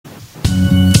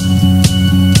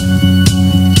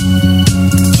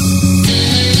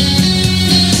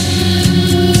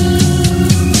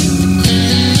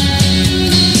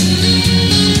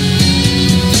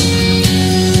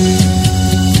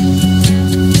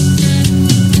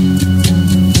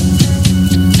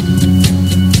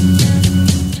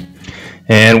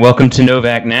And welcome to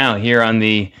Novak Now here on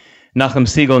the Nachum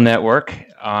Siegel Network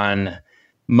on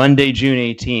Monday, June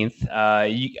 18th.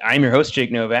 I'm your host,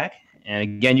 Jake Novak. And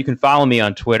again, you can follow me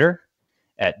on Twitter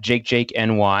at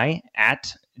JakeJakeNY,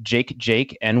 at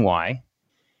JakeJakeNY.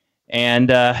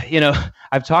 And,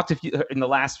 I've talked in the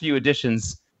last few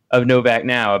editions of Novak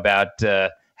Now about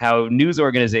how news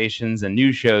organizations and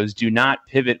news shows do not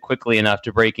pivot quickly enough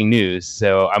to breaking news.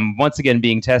 So I'm once again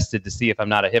being tested to see if I'm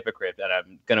not a hypocrite, and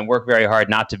I'm going to work very hard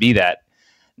not to be that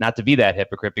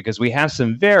hypocrite, because we have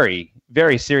some very,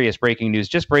 very serious breaking news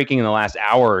just breaking in the last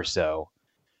hour or so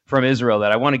from Israel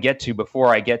that I want to get to before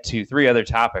I get to three other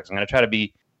topics. I'm going to try to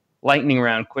be lightning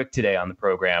round quick today on the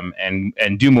program and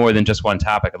do more than just one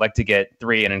topic. I'd like to get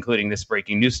three, and including this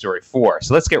breaking news story, four.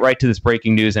 So let's get right to this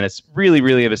breaking news, and it's really,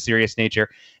 really of a serious nature,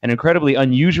 an incredibly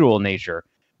unusual nature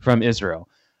from Israel.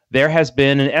 There has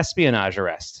been an espionage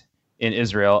arrest in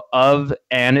Israel of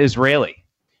an Israeli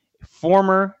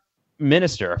former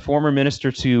minister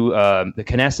to the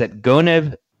Knesset,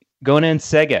 Gonen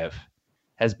Segev,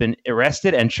 has been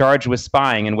arrested and charged with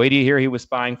spying. And wait till you hear he was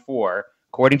spying for.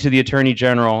 According to the Attorney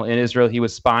General in Israel, he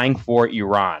was spying for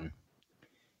Iran,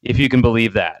 if you can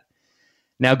believe that.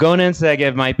 Now, Gonen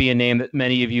Segev might be a name that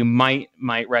many of you might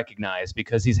recognize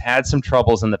because he's had some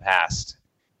troubles in the past.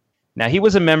 Now, he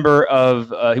was a member of,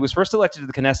 he was first elected to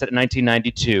the Knesset in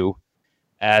 1992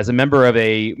 as a member of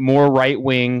a more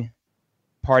right-wing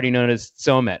party known as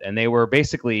Tzomet, and they were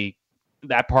basically,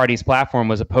 that party's platform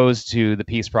was opposed to the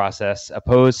peace process,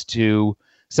 opposed to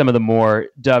some of the more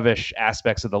dovish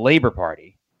aspects of the Labor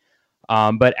Party.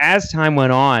 But as time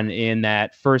went on in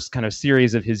that first kind of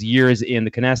series of his years in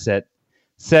the Knesset,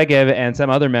 Segev and some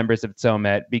other members of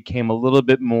Tzomet became a little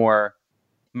bit more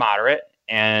moderate,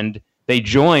 and they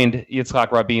joined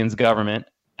Yitzhak Rabin's government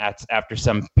after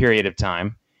some period of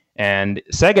time. And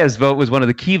Segev's vote was one of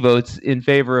the key votes in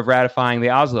favor of ratifying the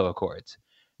Oslo Accords.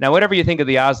 Now, whatever you think of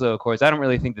the Oslo Accords, I don't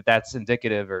really think that that's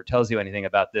indicative or tells you anything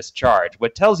about this charge.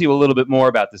 What tells you a little bit more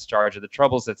about this charge are the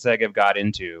troubles that Segev got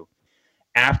into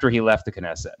after he left the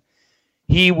Knesset.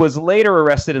 He was later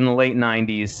arrested in the late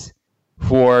 90s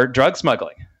for drug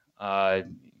smuggling.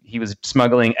 He was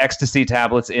smuggling ecstasy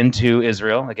tablets into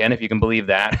Israel, again, if you can believe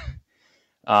that.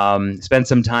 Spent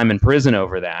some time in prison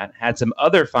over that. Had some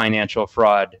other financial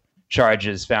fraud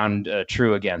charges found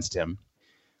true against him.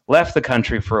 Left the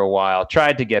country for a while,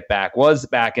 tried to get back, was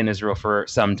back in Israel for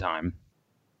some time,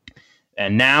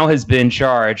 and now has been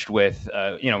charged with,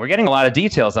 we're getting a lot of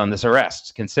details on this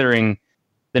arrest, considering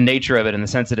the nature of it and the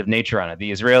sensitive nature on it.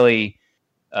 The Israeli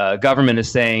government is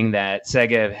saying that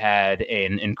Segev had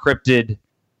an encrypted,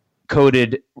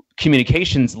 coded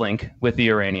communications link with the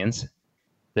Iranians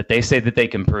that they say that they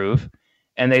can prove.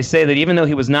 And they say that even though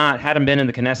he hadn't been in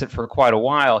the Knesset for quite a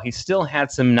while, he still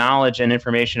had some knowledge and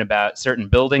information about certain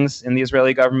buildings in the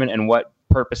Israeli government and what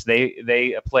purpose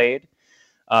they played.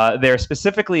 They're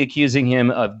specifically accusing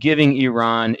him of giving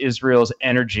Iran Israel's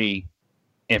energy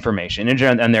information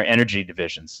and their energy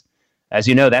divisions. As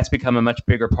you know, that's become a much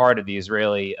bigger part of the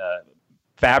Israeli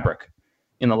fabric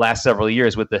in the last several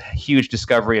years with the huge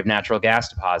discovery of natural gas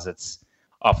deposits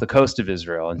off the coast of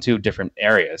Israel in two different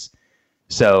areas.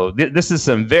 So this is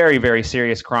some very, very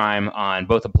serious crime on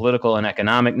both a political and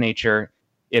economic nature,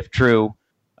 if true.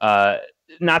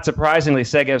 Not surprisingly,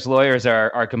 Segev's lawyers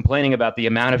are complaining about the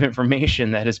amount of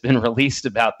information that has been released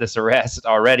about this arrest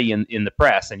already in the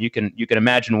press, and you can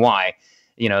imagine why.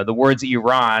 The words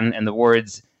Iran and the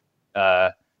words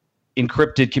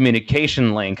encrypted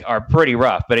communication link are pretty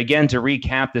rough. But again, to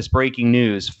recap this breaking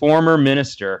news, former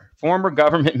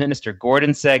government minister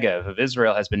Gordon Segev of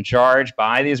Israel has been charged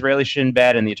by the Israeli Shin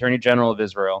Bet and the Attorney General of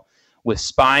Israel with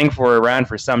spying for Iran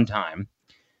for some time.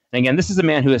 And again, this is a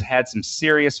man who has had some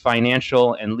serious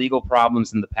financial and legal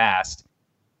problems in the past.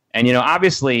 And,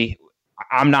 obviously,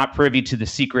 I'm not privy to the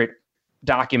secret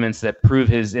documents that prove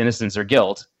his innocence or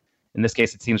guilt. In this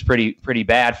case, it seems pretty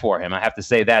bad for him. I have to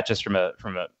say that just from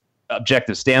a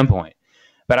objective standpoint.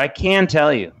 But I can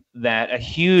tell you that a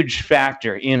huge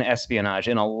factor in espionage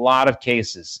in a lot of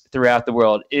cases throughout the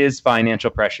world is financial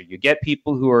pressure. You get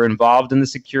people who are involved in the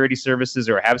security services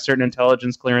or have certain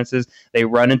intelligence clearances, they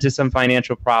run into some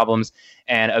financial problems,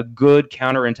 and a good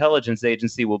counterintelligence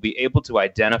agency will be able to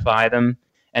identify them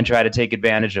and try to take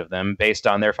advantage of them based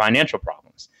on their financial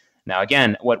problems. Now,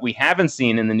 again, what we haven't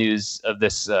seen in the news of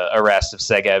this arrest of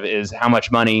Segev is how much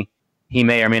money he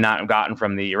may or may not have gotten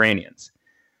from the Iranians.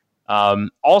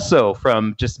 Also,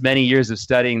 from just many years of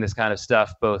studying this kind of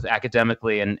stuff, both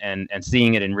academically and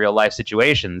seeing it in real life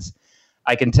situations,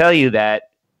 I can tell you that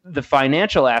the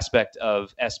financial aspect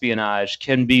of espionage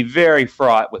can be very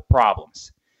fraught with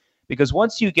problems. Because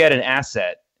once you get an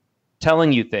asset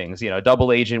telling you things, a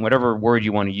double agent, whatever word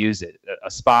you want to use it,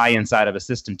 a spy inside of a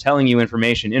system telling you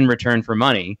information in return for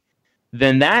money,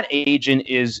 then that agent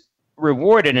is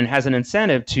rewarded and has an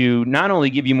incentive to not only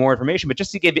give you more information, but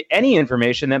just to give you any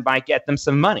information that might get them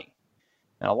some money.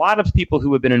 Now, a lot of people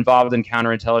who have been involved in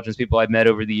counterintelligence, people I've met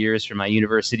over the years from my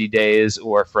university days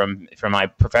or from my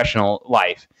professional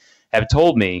life, have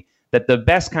told me that the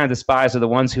best kinds of spies are the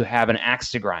ones who have an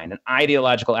axe to grind, an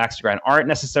ideological axe to grind, aren't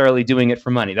necessarily doing it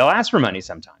for money. They'll ask for money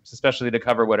sometimes, especially to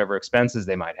cover whatever expenses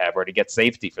they might have or to get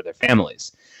safety for their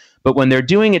families. But when they're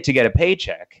doing it to get a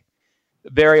paycheck,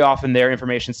 very often their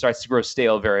information starts to grow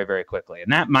stale very, very quickly.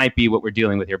 And that might be what we're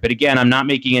dealing with here. But again, I'm not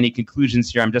making any conclusions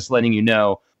here. I'm just letting you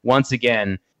know, once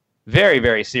again, very,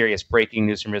 very serious breaking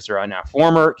news from Israel now.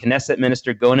 Former Knesset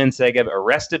Minister Gonen Segev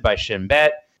arrested by Shin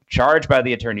Bet, charged by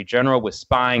the Attorney General with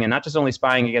spying, and not just only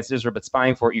spying against Israel, but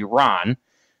spying for Iran,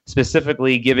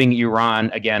 specifically giving Iran,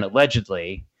 again,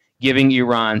 allegedly, giving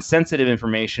Iran sensitive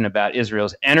information about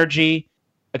Israel's energy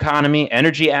economy,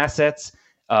 energy assets,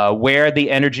 where the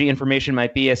energy information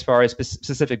might be as far as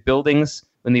specific buildings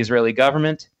in the Israeli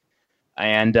government,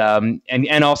 and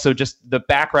also just the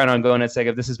background on Gonen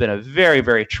Segev. This has been a very,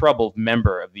 very troubled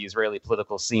member of the Israeli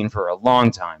political scene for a long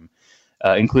time.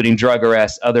 Including drug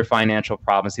arrests, other financial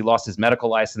problems. He lost his medical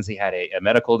license. He had a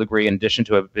medical degree in addition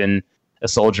to have been a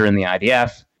soldier in the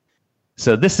IDF.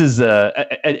 So this is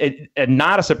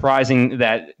not a surprising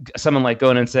that someone like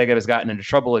Gonen Segev has gotten into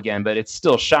trouble again, but it's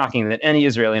still shocking that any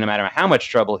Israeli, no matter how much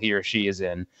trouble he or she is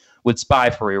in, would spy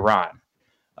for Iran.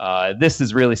 This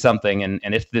is really something,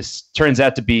 and if this turns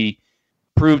out to be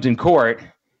proved in court,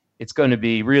 it's going to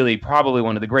be really probably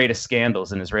one of the greatest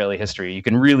scandals in Israeli history. You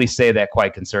can really say that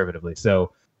quite conservatively.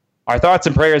 So our thoughts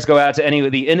and prayers go out to any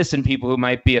of the innocent people who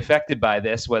might be affected by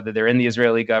this, whether they're in the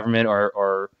Israeli government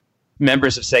or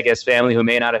members of Segev's family who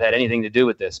may not have had anything to do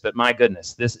with this. But my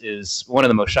goodness, this is one of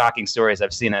the most shocking stories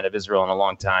I've seen out of Israel in a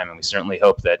long time. And we certainly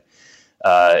hope that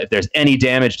if there's any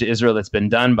damage to Israel that's been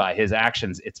done by his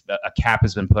actions, a cap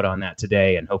has been put on that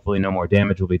today. And hopefully no more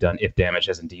damage will be done if damage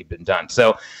has indeed been done.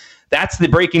 So that's the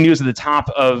breaking news at the top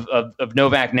of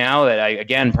Novak Now that I,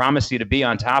 again, promise you to be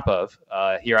on top of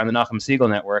here on the Nachum Segal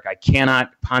Network. I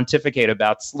cannot pontificate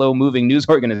about slow-moving news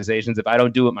organizations if I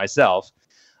don't do it myself.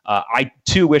 I,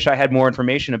 too, wish I had more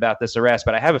information about this arrest,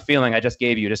 but I have a feeling I just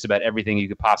gave you just about everything you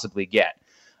could possibly get.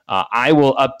 I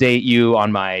will update you on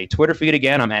my Twitter feed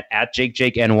again. I'm at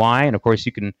JakeNY, and, of course,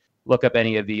 you can look up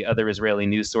any of the other Israeli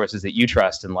news sources that you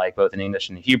trust and like, both in English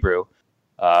and Hebrew.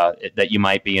 That you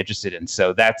might be interested in.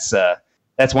 So that's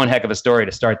one heck of a story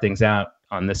to start things out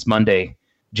on this Monday,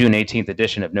 June 18th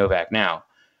edition of Novak Now.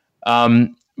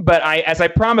 But as I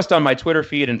promised on my Twitter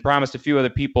feed and promised a few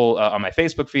other people on my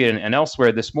Facebook feed and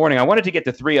elsewhere this morning, I wanted to get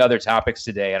to 3 other topics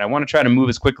today, and I want to try to move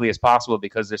as quickly as possible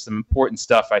because there's some important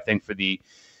stuff, I think, for the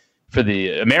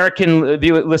American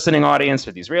listening audience,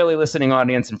 for the Israeli listening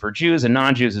audience, and for Jews and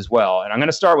non-Jews as well. And I'm going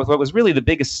to start with what was really the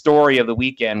biggest story of the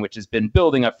weekend, which has been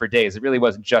building up for days. It really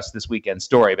wasn't just this weekend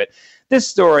story, but this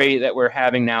story that we're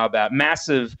having now about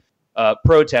massive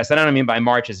protests, and I don't mean by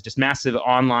marches, just massive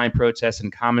online protests and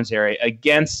commentary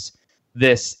against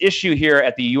this issue here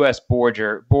at the U.S.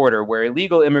 border where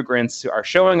illegal immigrants are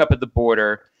showing up at the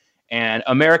border and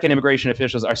American immigration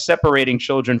officials are separating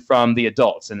children from the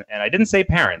adults. And I didn't say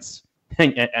parents,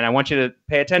 and I want you to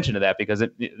pay attention to that because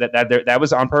that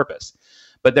was on purpose.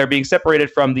 But they're being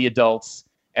separated from the adults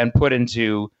and put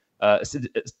into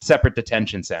separate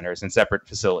detention centers and separate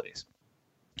facilities.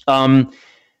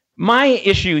 My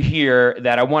issue here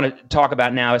that I want to talk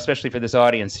about now, especially for this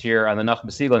audience here on the Nachum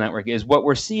Segal Network, is what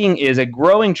we're seeing is a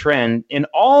growing trend in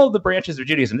all the branches of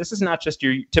Judaism. This is not just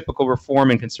your typical Reform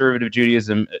and conservative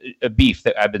Judaism beef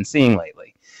that I've been seeing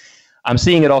lately. I'm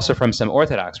seeing it also from some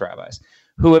Orthodox rabbis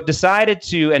who have decided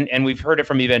to, and we've heard it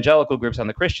from evangelical groups on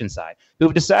the Christian side, who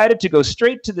have decided to go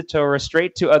straight to the Torah,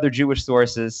 straight to other Jewish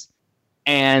sources,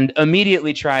 and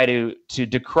immediately try to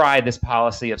decry this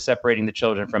policy of separating the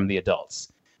children from the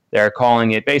adults. They're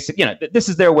calling it basic, this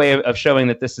is their way of showing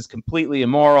that this is completely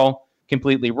immoral,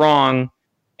 completely wrong,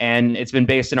 and it's been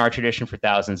based in our tradition for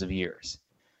thousands of years.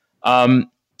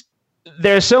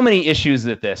 There's so many issues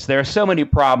with this. There are so many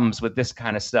problems with this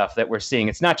kind of stuff that we're seeing.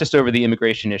 It's not just over the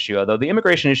immigration issue, although the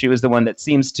immigration issue is the one that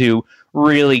seems to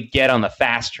really get on the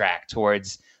fast track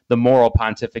towards the moral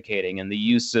pontificating and the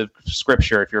use of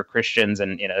scripture, if you're Christians,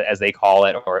 and as they call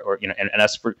it, or and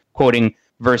us for quoting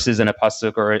verses in a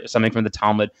pasuk or something from the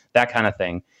Talmud, that kind of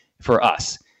thing for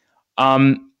us.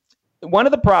 One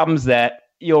of the problems that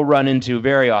you'll run into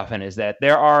very often is that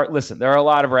there are a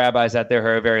lot of rabbis out there who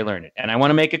are very learned. And I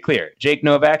want to make it clear, Jake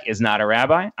Novak is not a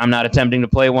rabbi. I'm not attempting to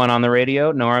play one on the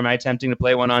radio, nor am I attempting to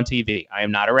play one on TV. I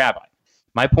am not a rabbi.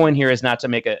 My point here is not to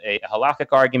make a halakhic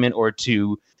argument or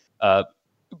to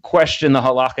question the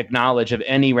halakhic knowledge of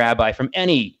any rabbi from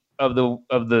any of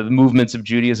the movements of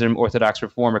Judaism, Orthodox,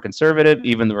 Reform, or Conservative.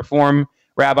 Even the Reform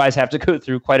rabbis have to go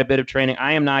through quite a bit of training.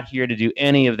 I am not here to do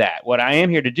any of that. What I am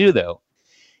here to do, though,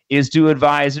 is to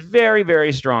advise very,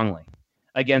 very strongly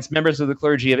against members of the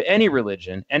clergy of any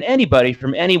religion and anybody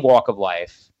from any walk of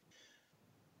life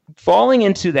falling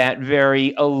into that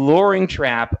very alluring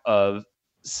trap of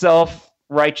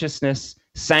self-righteousness,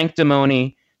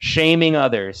 sanctimony, shaming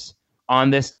others on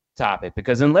this topic.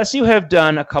 Because unless you have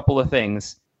done a couple of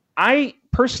things, I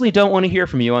personally don't want to hear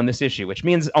from you on this issue, which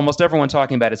means almost everyone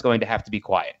talking about it is going to have to be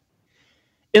quiet.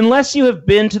 Unless you have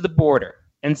been to the border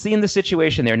and seen the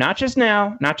situation there, not just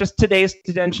now, not just today's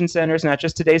detention centers, not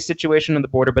just today's situation on the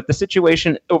border, but the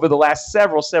situation over the last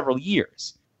several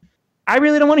years, I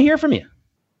really don't want to hear from you,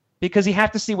 because you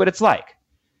have to see what it's like.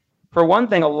 For one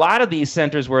thing, a lot of these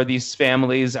centers where these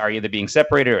families are either being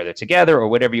separated or they're together or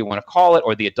whatever you want to call it,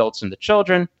 or the adults and the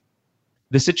children,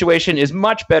 the situation is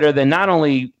much better than not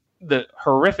only the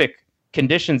horrific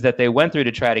conditions that they went through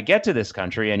to try to get to this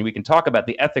country, and we can talk about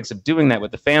the ethics of doing that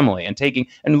with the family and taking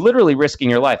and literally risking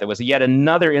your life. There was yet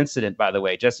another incident, by the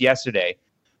way, just yesterday,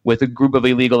 with a group of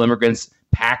illegal immigrants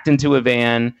packed into a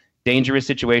van, dangerous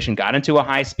situation, got into a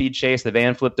high-speed chase, the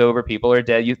van flipped over, people are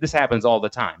dead. This happens all the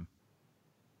time.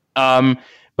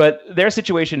 But their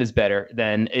situation is better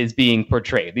than is being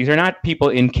portrayed. These are not people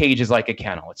in cages like a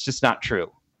kennel. It's just not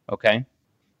true, okay?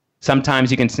 Sometimes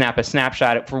you can snap a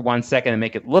snapshot for 1 second and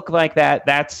make it look like that.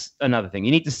 That's another thing. You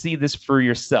need to see this for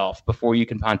yourself before you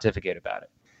can pontificate about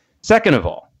it. Second of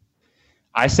all,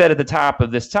 I said at the top of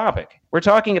this topic, we're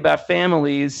talking about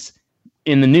families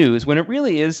in the news when it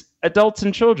really is adults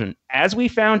and children. As we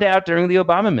found out during the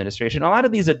Obama administration, a lot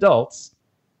of these adults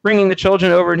bringing the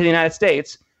children over into the United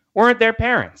States weren't their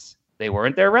parents. They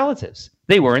weren't their relatives.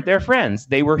 They weren't their friends.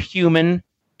 They were human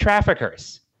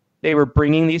traffickers. They were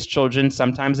bringing these children,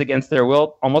 sometimes against their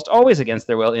will, almost always against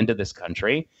their will, into this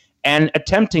country and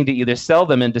attempting to either sell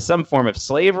them into some form of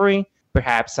slavery,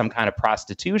 perhaps some kind of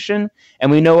prostitution. And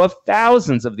we know of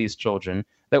thousands of these children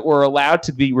that were allowed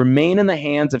to remain in the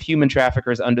hands of human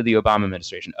traffickers under the Obama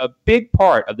administration. A big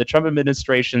part of the Trump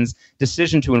administration's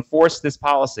decision to enforce this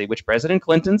policy, which President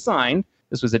Clinton signed,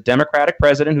 this was a Democratic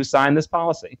president who signed this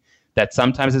policy, that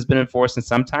sometimes has been enforced and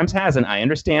sometimes hasn't. I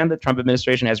understand the Trump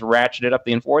administration has ratcheted up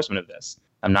the enforcement of this.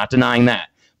 I'm not denying that.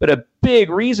 But a big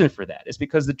reason for that is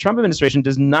because the Trump administration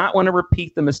does not want to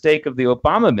repeat the mistake of the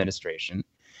Obama administration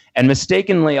and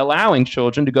mistakenly allowing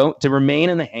children to remain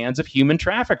in the hands of human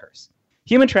traffickers.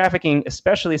 Human trafficking,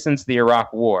 especially since the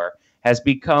Iraq War, has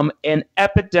become an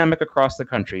epidemic across the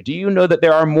country. Do you know that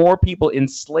there are more people in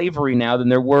slavery now than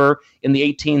there were in the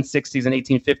 1860s and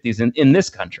 1850s in this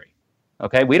country?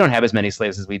 Okay, we don't have as many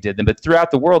slaves as we did then, but throughout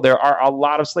the world, there are a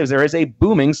lot of slaves. There is a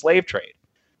booming slave trade.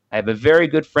 I have a very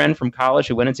good friend from college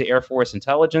who went into Air Force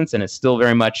intelligence and is still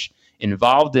very much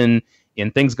involved in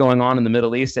things going on in the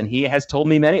Middle East. And he has told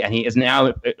me and he is now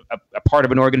a part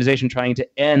of an organization trying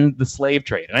to end the slave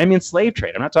trade. And I mean slave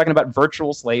trade. I'm not talking about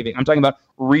virtual slaving. I'm talking about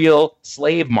real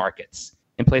slave markets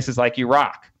in places like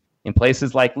Iraq, in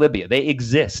places like Libya. They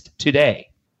exist today.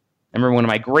 I remember one of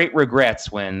my great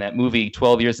regrets when that movie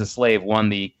 12 Years a Slave won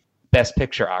the Best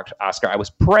Picture Oscar. I was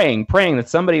praying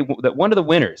that one of the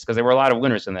winners, because there were a lot of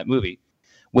winners in that movie,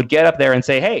 would get up there and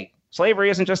say, hey, slavery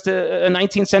isn't just a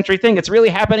 19th century thing. It's really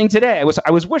happening today.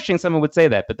 I was wishing someone would say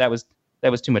that, but that was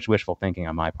too much wishful thinking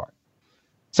on my part.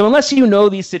 So unless you know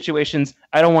these situations,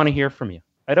 I don't want to hear from you.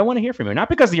 I don't want to hear from you. Not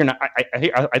because you're not.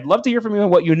 I'd love to hear from you on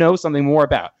what you know something more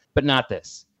about, but not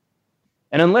this.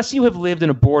 And unless you have lived in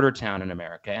a border town in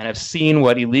America and have seen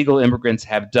what illegal immigrants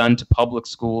have done to public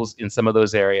schools in some of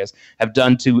those areas, have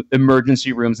done to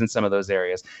emergency rooms in some of those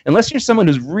areas, unless you're someone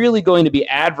who's really going to be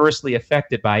adversely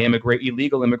affected by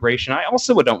illegal immigration, I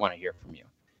also don't want to hear from you.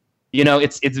 You know,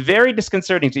 it's very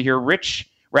disconcerting to hear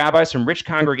rich rabbis from rich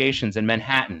congregations in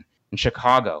Manhattan, in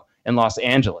Chicago, in Los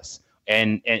Angeles,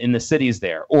 and in the cities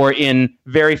there, or in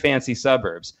very fancy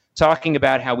suburbs, talking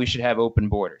about how we should have open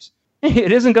borders.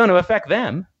 It isn't going to affect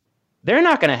them. They're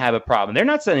not going to have a problem. They're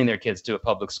not sending their kids to a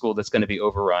public school that's going to be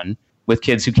overrun with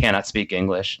kids who cannot speak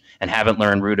English and haven't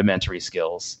learned rudimentary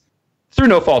skills through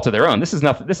no fault of their own. This is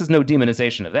no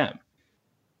demonization of them.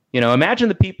 You know, imagine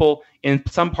the people in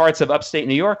some parts of upstate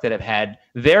New York that have had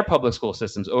their public school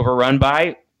systems overrun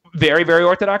by very, very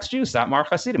Orthodox Jews, Satmar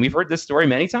Hasidim. We've heard this story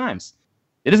many times.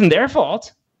 It isn't their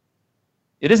fault.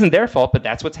 It isn't their fault, but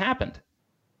that's what's happened.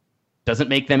 Doesn't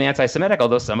make them anti-Semitic,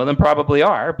 although some of them probably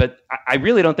are. But I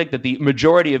really don't think that the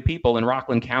majority of people in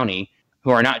Rockland County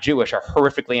who are not Jewish are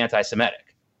horrifically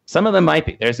anti-Semitic. Some of them might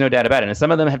be. There's no doubt about it. And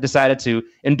some of them have decided to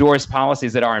endorse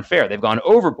policies that aren't fair. They've gone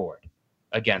overboard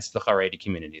against the Haredi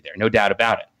community there, no doubt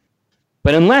about it.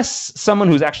 But unless someone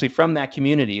who's actually from that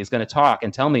community is going to talk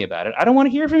and tell me about it, I don't want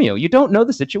to hear from you. You don't know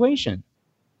the situation.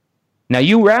 Now,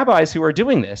 you rabbis who are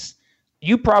doing this,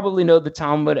 you probably know the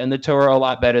Talmud and the Torah a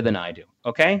lot better than I do,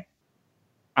 okay?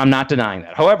 I'm not denying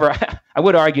that. However, I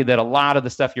would argue that a lot of the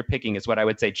stuff you're picking is what I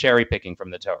would say cherry picking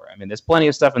from the Torah. I mean, there's plenty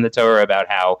of stuff in the Torah about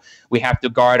how we have to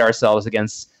guard ourselves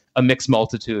against a mixed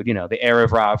multitude. You know, the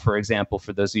Erev Rav, for example,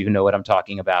 for those of you who know what I'm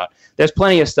talking about. There's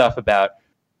plenty of stuff about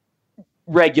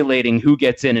regulating who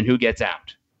gets in and who gets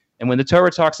out. And when the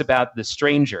Torah talks about the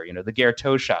stranger, you know, the ger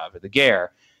toshav or the ger,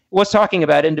 it was talking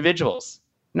about individuals.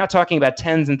 We're not talking about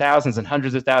tens and thousands and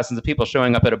hundreds of thousands of people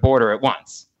showing up at a border at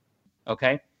once.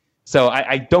 Okay? So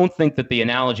I don't think that the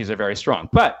analogies are very strong.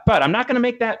 But I'm not going to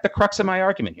make that the crux of my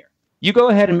argument here. You go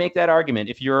ahead and make that argument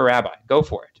if you're a rabbi. Go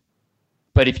for it.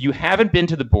 But if you haven't been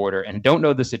to the border and don't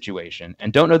know the situation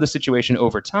and don't know the situation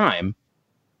over time,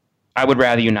 I would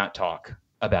rather you not talk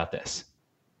about this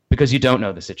because you don't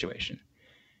know the situation.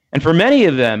 And for many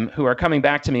of them who are coming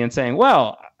back to me and saying,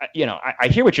 well, you know, I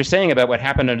hear what you're saying about what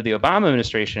happened under the Obama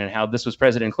administration and how this was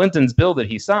President Clinton's bill that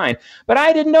he signed, but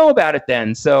I didn't know about it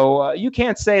then. So you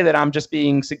can't say that I'm just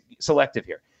being selective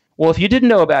here. Well, if you didn't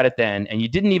know about it then and you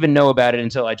didn't even know about it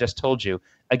until I just told you,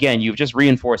 again, you've just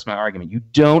reinforced my argument. You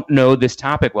don't know this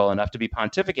topic well enough to be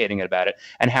pontificating about it.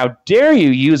 And how dare you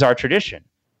use our tradition,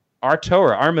 our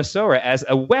Torah, our Masorah as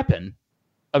a weapon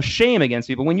of shame against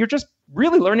people when you're just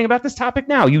really learning about this topic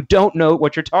now. You don't know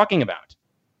what you're talking about.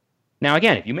 Now,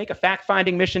 again, if you make a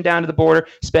fact-finding mission down to the border,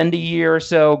 spend a year or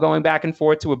so going back and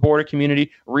forth to a border community,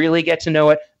 really get to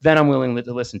know it, then I'm willing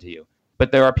to listen to you.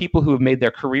 But there are people who have made their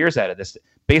careers out of this,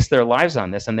 based their lives on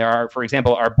this. And there are, for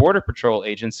example, our Border Patrol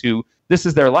agents who this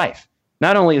is their life.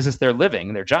 Not only is this their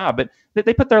living, their job, but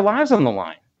they put their lives on the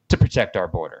line to protect our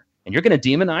border. And you're going to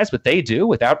demonize what they do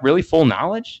without really full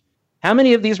knowledge? How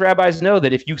many of these rabbis know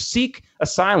that if you seek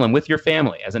asylum with your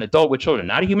family as an adult with children,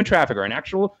 not a human trafficker, an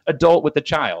actual adult with a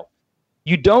child,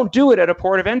 you don't do it at a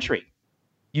port of entry?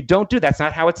 You don't do. That's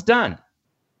not how it's done.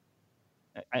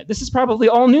 This is probably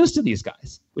all news to these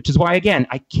guys, which is why, again,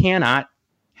 I cannot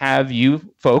have you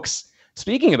folks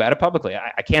speaking about it publicly.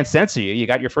 I can't censor you. You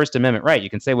got your First Amendment right. You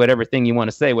can say whatever thing you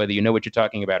want to say, whether you know what you're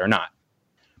talking about or not.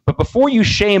 But before you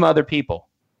shame other people,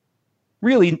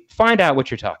 really find out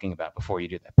what you're talking about before you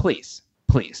do that. Please,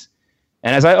 please.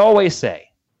 And as I always say,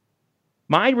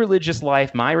 my religious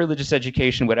life, my religious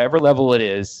education, whatever level it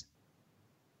is,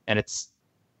 and it's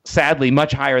sadly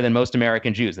much higher than most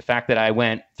American Jews. The fact that I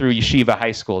went through yeshiva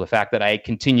high school, the fact that I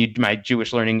continued my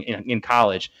Jewish learning in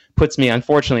college puts me,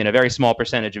 unfortunately, in a very small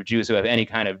percentage of Jews who have any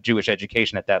kind of Jewish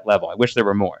education at that level. I wish there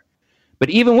were more. But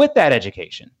even with that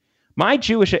education, my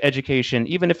Jewish education,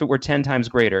 even if it were 10 times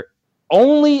greater,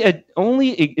 only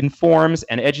informs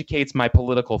and educates my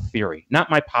political theory, not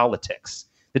my politics.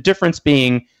 The difference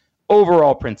being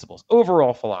overall principles,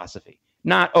 overall philosophy,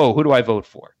 not, oh, who do I vote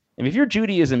for? And if your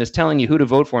Judaism is telling you who to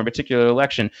vote for in a particular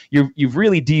election, you've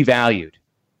really devalued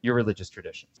your religious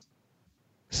traditions.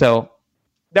 So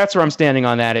that's where I'm standing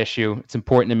on that issue. It's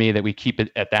important to me that we keep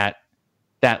it at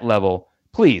that level.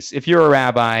 Please, if you're a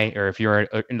rabbi or if you're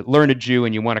a learned Jew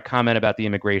and you want to comment about the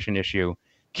immigration issue,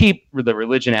 keep the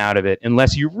religion out of it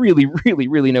unless you really, really,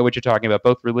 really know what you're talking about,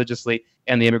 both religiously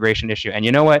and the immigration issue. And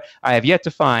you know what? I have yet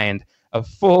to find a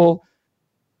full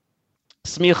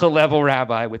smicha level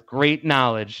rabbi with great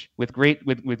knowledge, with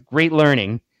great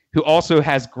learning, who also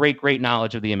has great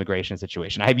knowledge of the immigration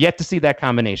situation. I have yet to see that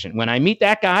combination. When I meet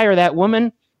that guy or that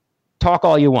woman, talk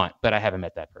all you want, but I haven't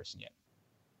met that person yet.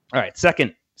 All right,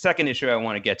 second issue I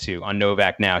want to get to on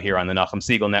Novak Now here on the Nachum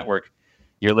Segal Network.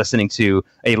 You're listening to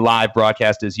a live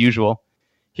broadcast as usual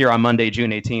here on Monday,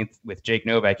 June 18th with Jake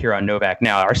Novak here on Novak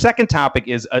Now. Our second topic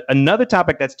is another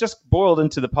topic that's just boiled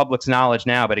into the public's knowledge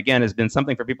now, but again, has been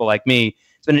something for people like me.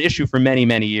 It's been an issue for many,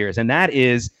 many years, and that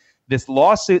is this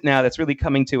lawsuit now that's really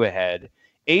coming to a head.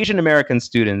 Asian American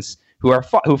students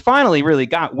who finally really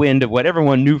got wind of what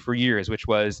everyone knew for years, which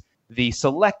was the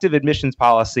selective admissions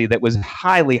policy that was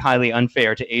highly, highly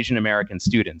unfair to Asian American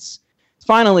students.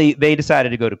 Finally, they decided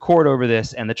to go to court over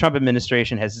this, and the Trump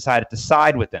administration has decided to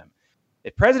side with them.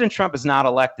 If President Trump is not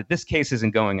elected, this case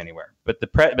isn't going anywhere. But the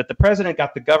president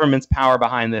got the government's power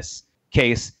behind this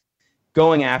case,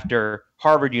 going after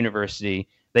Harvard University.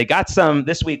 They got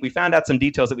this week, we found out some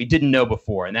details that we didn't know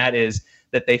before, and that is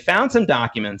that they found some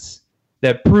documents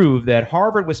that prove that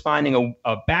Harvard was finding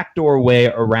a backdoor way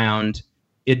around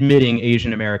admitting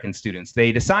Asian American students.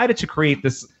 They decided to create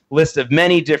this list of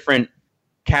many different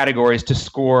categories to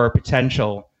score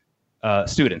potential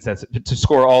students, to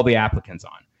score all the applicants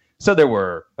on. So there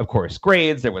were, of course,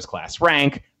 grades, there was class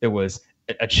rank, there was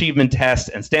achievement tests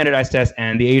and standardized tests,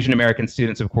 and the Asian American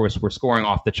students, of course, were scoring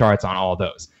off the charts on all of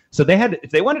those. So they had,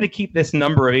 if they wanted to keep this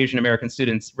number of Asian American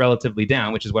students relatively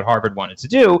down, which is what Harvard wanted to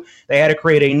do, they had to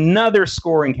create another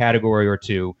scoring category or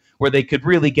two where they could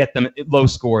really get them low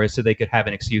scores so they could have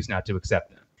an excuse not to accept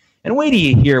them. And wait till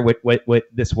you hear what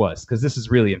this was, because this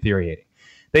is really infuriating.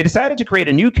 They decided to create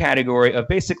a new category of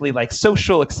basically like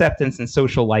social acceptance and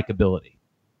social likability.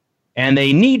 And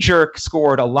they knee-jerk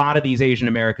scored a lot of these Asian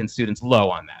American students low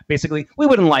on that. Basically, we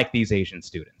wouldn't like these Asian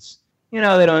students. You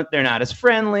know, they're not as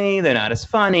friendly, they're not as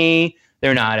funny,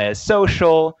 they're not as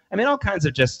social. I mean, all kinds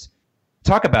of just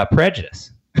talk about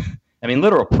prejudice. I mean,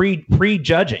 literal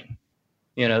prejudging,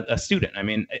 you know, a student. I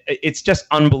mean, it's just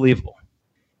unbelievable.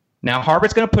 Now,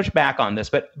 Harvard's going to push back on this,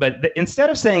 but instead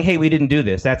of saying, hey, we didn't do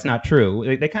this, that's not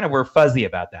true, they kind of were fuzzy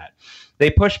about that. They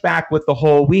push back with the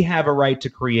whole, we have a right to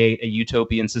create a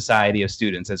utopian society of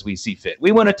students as we see fit.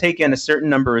 We want to take in a certain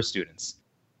number of students.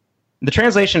 The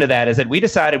translation of that is that we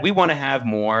decided we want to have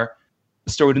more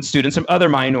students from other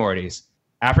minorities,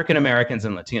 African Americans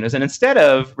and Latinos. And instead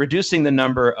of reducing the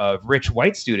number of rich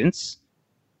white students,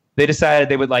 they decided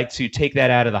they would like to take that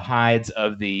out of the hides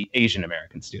of the Asian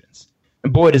American students.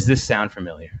 And boy, does this sound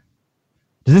familiar.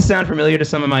 Does this sound familiar to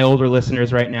some of my older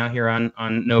listeners right now here on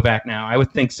Novak Now? I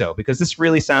would think so, because this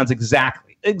really sounds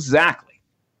exactly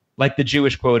like the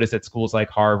Jewish quotas at schools like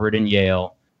Harvard and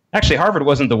Yale. Actually, Harvard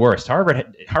wasn't the worst.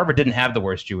 Harvard didn't have the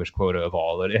worst Jewish quota of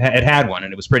all. It had one,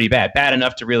 and it was pretty bad. Bad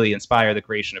enough to really inspire the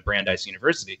creation of Brandeis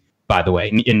University, by the way,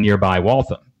 in nearby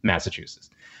Waltham, Massachusetts.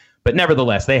 But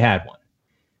nevertheless, they had one.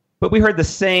 But we heard the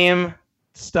same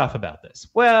stuff about this.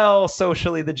 Well,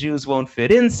 socially, the Jews won't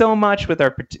fit in so much with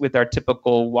our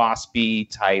typical WASPy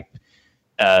type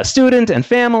student and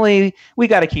family. We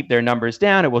got to keep their numbers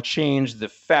down. It will change the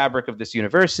fabric of this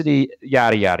university,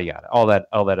 yada, yada, yada, all that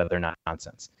other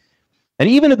nonsense. And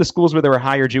even at the schools where there were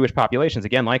higher Jewish populations,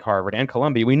 again, like Harvard and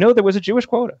Columbia, we know there was a Jewish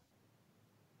quota.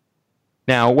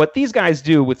 Now, what these guys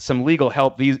do with some legal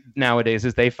help nowadays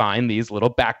is they find these little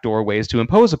backdoor ways to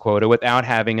impose a quota without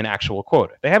having an actual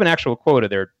quota. If they have an actual quota,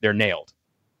 they're nailed.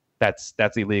 That's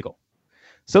illegal.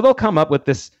 So they'll come up with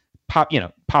this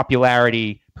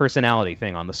popularity personality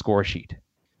thing on the score sheet,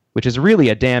 which is really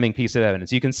a damning piece of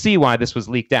evidence. You can see why this was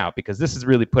leaked out, because this is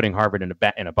really putting Harvard in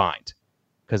a bind,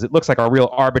 because it looks like a real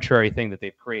arbitrary thing that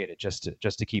they've created just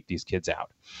to keep these kids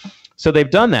out. So they've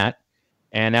done that,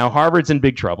 and now Harvard's in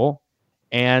big trouble.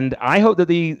 And I hope that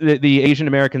the Asian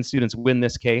American students win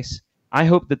this case. I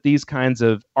hope that these kinds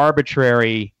of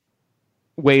arbitrary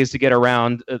ways to get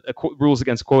around rules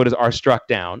against quotas are struck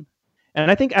down. And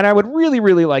I would really,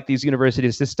 really like these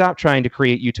universities to stop trying to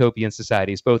create utopian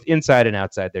societies, both inside and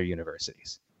outside their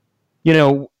universities. You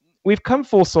know, we've come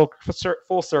full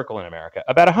circle in America.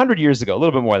 About 100 years ago, a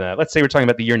little bit more than that. Let's say we're talking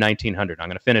about the year 1900. I'm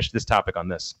going to finish this topic on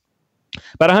this.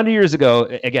 About 100 years ago,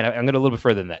 again, I'm going a little bit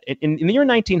further than that. In the year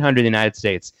 1900 in the United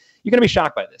States, you're going to be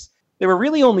shocked by this. There were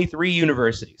really only 3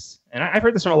 universities, and I've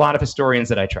heard this from a lot of historians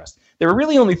that I trust. There were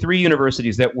really only 3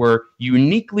 universities that were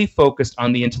uniquely focused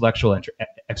on the intellectual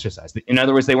exercise. In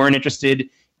other words, they weren't interested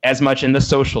as much in the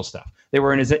social stuff. They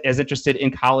weren't as interested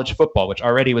in college football, which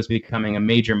already was becoming a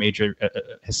major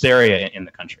hysteria in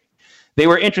the country. They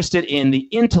were interested in the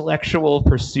intellectual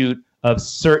pursuit of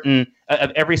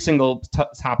every single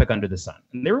topic under the sun.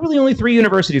 And there were really only 3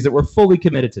 universities that were fully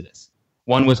committed to this.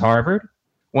 One was Harvard,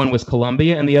 one was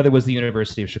Columbia, and the other was the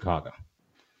University of Chicago.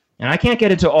 And I can't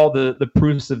get into all the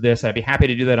proofs of this. I'd be happy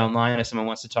to do that online if someone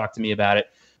wants to talk to me about it.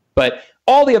 But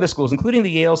all the other schools, including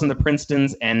the Yales and the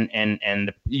Princetons and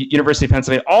the University of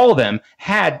Pennsylvania, all of them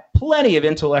had plenty of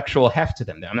intellectual heft to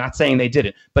them. I'm not saying they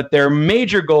didn't, but their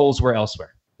major goals were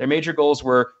elsewhere. Their major goals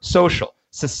were social,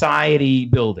 society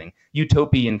building,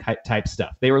 utopian type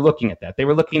stuff. They were looking at that. They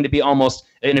were looking to be almost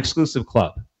an exclusive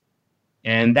club.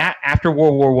 And that, after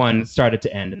World War I, started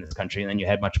to end in this country, and then you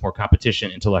had much more competition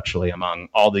intellectually among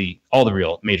all the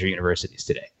real major universities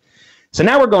today. So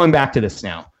now we're going back to this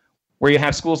now, where you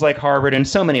have schools like Harvard and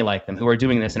so many like them who are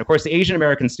doing this. And of course, the Asian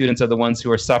American students are the ones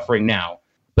who are suffering now,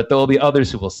 but there will be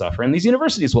others who will suffer, and these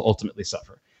universities will ultimately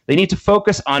suffer. They need to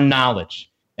focus on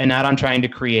knowledge and not on trying to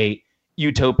create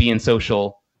utopian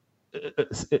social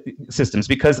systems,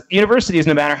 because universities,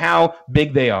 no matter how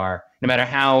big they are, no matter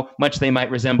how much they might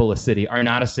resemble a city, are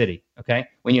not a city, okay?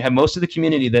 When you have most of the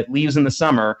community that leaves in the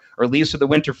summer or leaves for the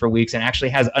winter for weeks and actually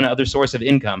has another source of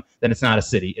income, then it's not a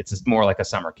city. It's more like a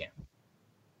summer camp.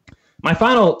 My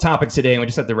final topic today, and we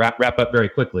just have to wrap up very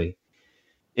quickly,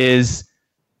 is,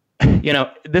 you know,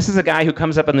 this is a guy who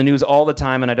comes up in the news all the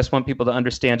time, and I just want people to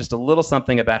understand just a little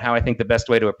something about how I think the best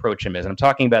way to approach him is. And I'm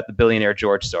talking about the billionaire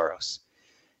George Soros.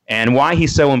 and why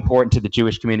he's so important to the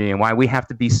Jewish community and why we have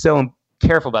to be so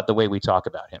careful about the way we talk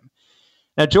about him.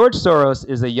 Now, George Soros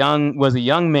was a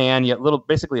young man, yet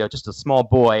basically just a small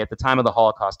boy at the time of the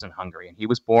Holocaust in Hungary, and he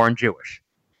was born Jewish.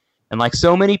 And like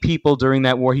so many people during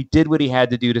that war, he did what he had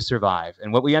to do to survive.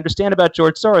 And what we understand about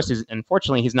George Soros is,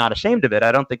 unfortunately, he's not ashamed of it.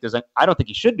 I don't think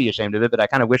he should be ashamed of it, but I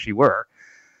kind of wish he were.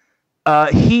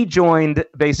 He joined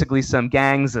basically some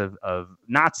gangs of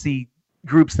Nazi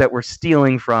groups that were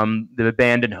stealing from the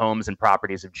abandoned homes and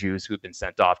properties of Jews who had been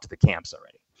sent off to the camps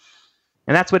already.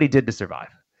 And that's what he did to survive.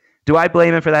 Do I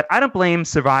blame him for that? I don't blame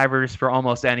survivors for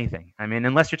almost anything. I mean,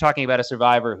 unless you're talking about a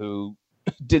survivor who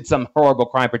did some horrible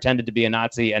crime, pretended to be a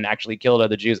Nazi, and actually killed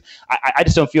other Jews. I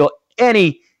just don't feel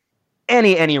any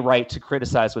right to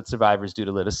criticize what survivors do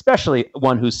to live, especially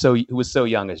one who was so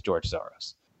young as George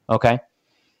Soros. Okay?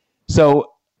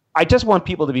 So I just want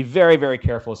people to be very, very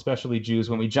careful, especially Jews,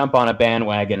 when we jump on a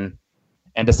bandwagon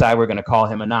and decide we're going to call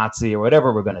him a Nazi or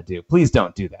whatever we're going to do. Please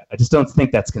don't do that. I just don't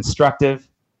think that's constructive.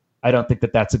 I don't think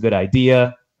that that's a good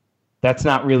idea. That's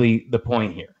not really the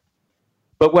point here.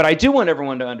 But what I do want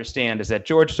everyone to understand is that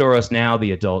George Soros, now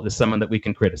the adult, is someone that we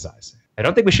can criticize. I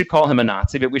don't think we should call him a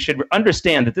Nazi, but we should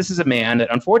understand that this is a man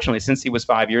that, unfortunately, since he was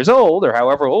 5 years old, or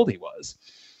however old he was,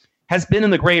 has been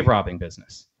in the grave robbing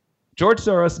business. George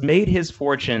Soros makes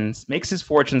his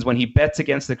fortunes when he bets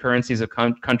against the currencies of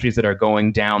countries that are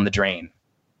going down the drain,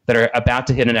 that are about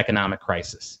to hit an economic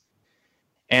crisis.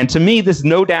 And to me, this is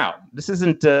no doubt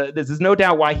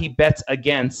why he bets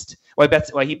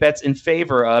in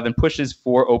favor of and pushes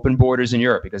for open borders in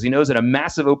Europe, because he knows that a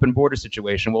massive open border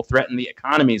situation will threaten the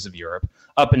economies of Europe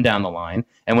up and down the line.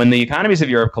 And when the economies of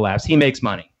Europe collapse, he makes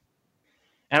money.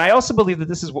 And I also believe that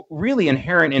this is really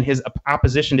inherent in his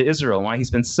opposition to Israel, and why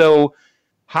he's been so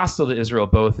hostile to Israel,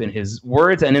 both in his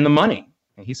words and in the money.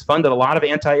 And he's funded a lot of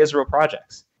anti-Israel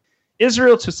projects.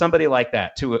 Israel, to somebody like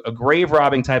that, to a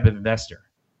grave-robbing type of investor,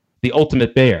 the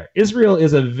ultimate bear, Israel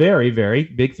is a very, very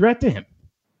big threat to him,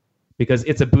 because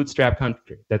it's a bootstrap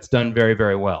country that's done very,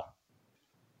 very well.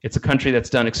 It's a country that's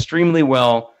done extremely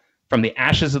well from the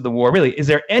ashes of the war. Really, is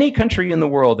there any country in the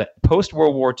world that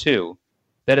post-World War II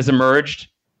that has emerged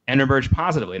and emerged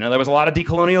positively? Now, there was a lot of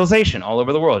decolonialization all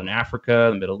over the world, in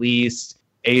Africa, the Middle East,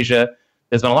 Asia.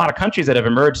 There's been a lot of countries that have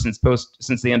emerged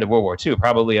since the end of World War II.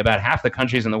 Probably about half the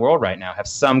countries in the world right now have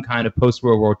some kind of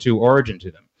post-World War II origin to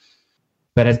them.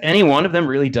 But has any one of them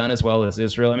really done as well as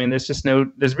Israel? I mean, the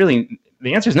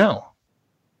answer is no.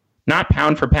 Not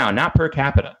pound for pound, not per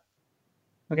capita.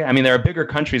 Okay, I mean, there are bigger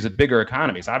countries with bigger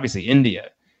economies. Obviously,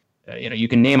 India. You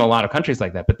can name a lot of countries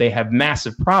like that, but they have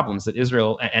massive problems that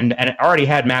Israel and already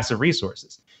had massive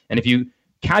resources. And if you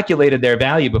calculated their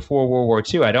value before World War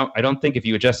II, I don't think if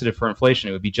you adjusted it for inflation,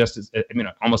 it would be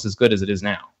almost as good as it is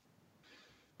now.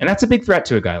 And that's a big threat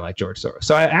to a guy like George Soros.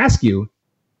 So I ask you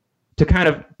to kind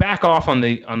of back off on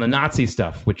the Nazi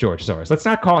stuff with George Soros. Let's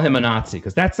not call him a Nazi,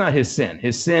 because that's not his sin.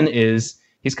 His sin is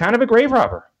he's kind of a grave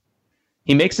robber.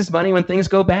 He makes his money when things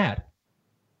go bad.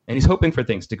 And he's hoping for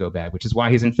things to go bad, which is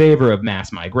why he's in favor of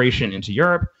mass migration into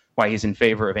Europe, why he's in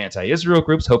favor of anti-Israel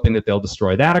groups, hoping that they'll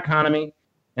destroy that economy.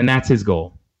 And that's his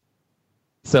goal.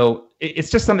 So it's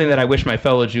just something that I wish my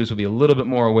fellow Jews would be a little bit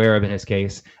more aware of in his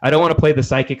case. I don't want to play the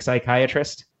psychic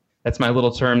psychiatrist. That's my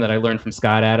little term that I learned from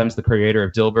Scott Adams, the creator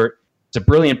of Dilbert. It's a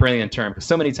brilliant, brilliant term, because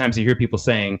so many times you hear people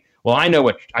saying, well, I know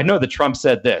that Trump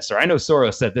said this, or I know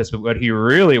Soros said this, but what he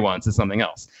really wants is something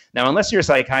else. Now, unless you're a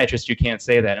psychiatrist, you can't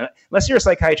say that. Unless you're a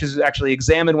psychiatrist who's actually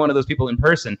examined one of those people in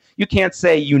person, you can't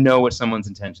say you know what someone's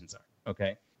intentions are,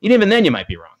 okay? And even then, you might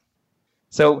be wrong.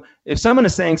 So if someone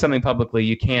is saying something publicly,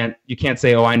 you can't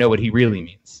say, oh, I know what he really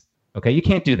means, okay? You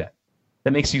can't do that.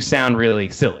 That makes you sound really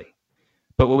silly.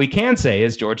 But what we can say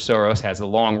is George Soros has a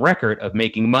long record of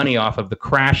making money off of the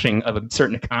crashing of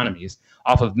certain economies,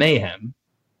 off of mayhem.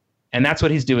 And that's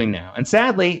what he's doing now. And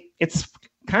sadly, it's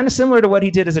kind of similar to what he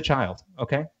did as a child,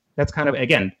 okay? That's kind of,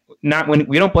 again,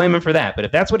 we don't blame him for that. But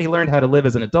if that's what he learned how to live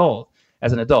as an adult,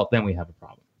 then we have a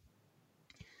problem.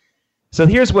 So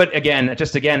here's what, to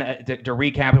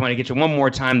recap, I want to get you one more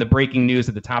time the breaking news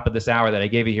at the top of this hour that I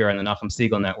gave you here on the Nachum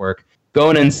Segal Network.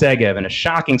 Gonan Segev, and a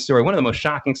shocking story, one of the most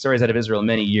shocking stories out of Israel in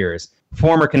many years.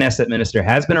 Former Knesset minister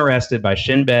has been arrested by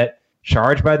Shin Bet,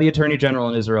 charged by the Attorney General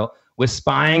in Israel with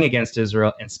spying against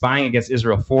Israel and spying against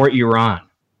Israel for Iran.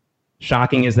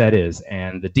 Shocking as that is,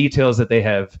 and the details that they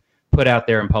have put out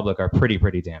there in public are pretty,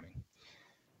 pretty damning.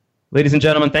 Ladies and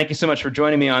gentlemen, thank you so much for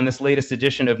joining me on this latest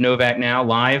edition of Novak Now,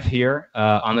 live here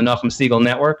on the Nachum Segal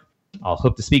Network. I'll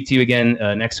hope to speak to you again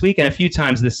next week and a few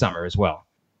times this summer as well.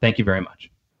 Thank you very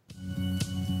much.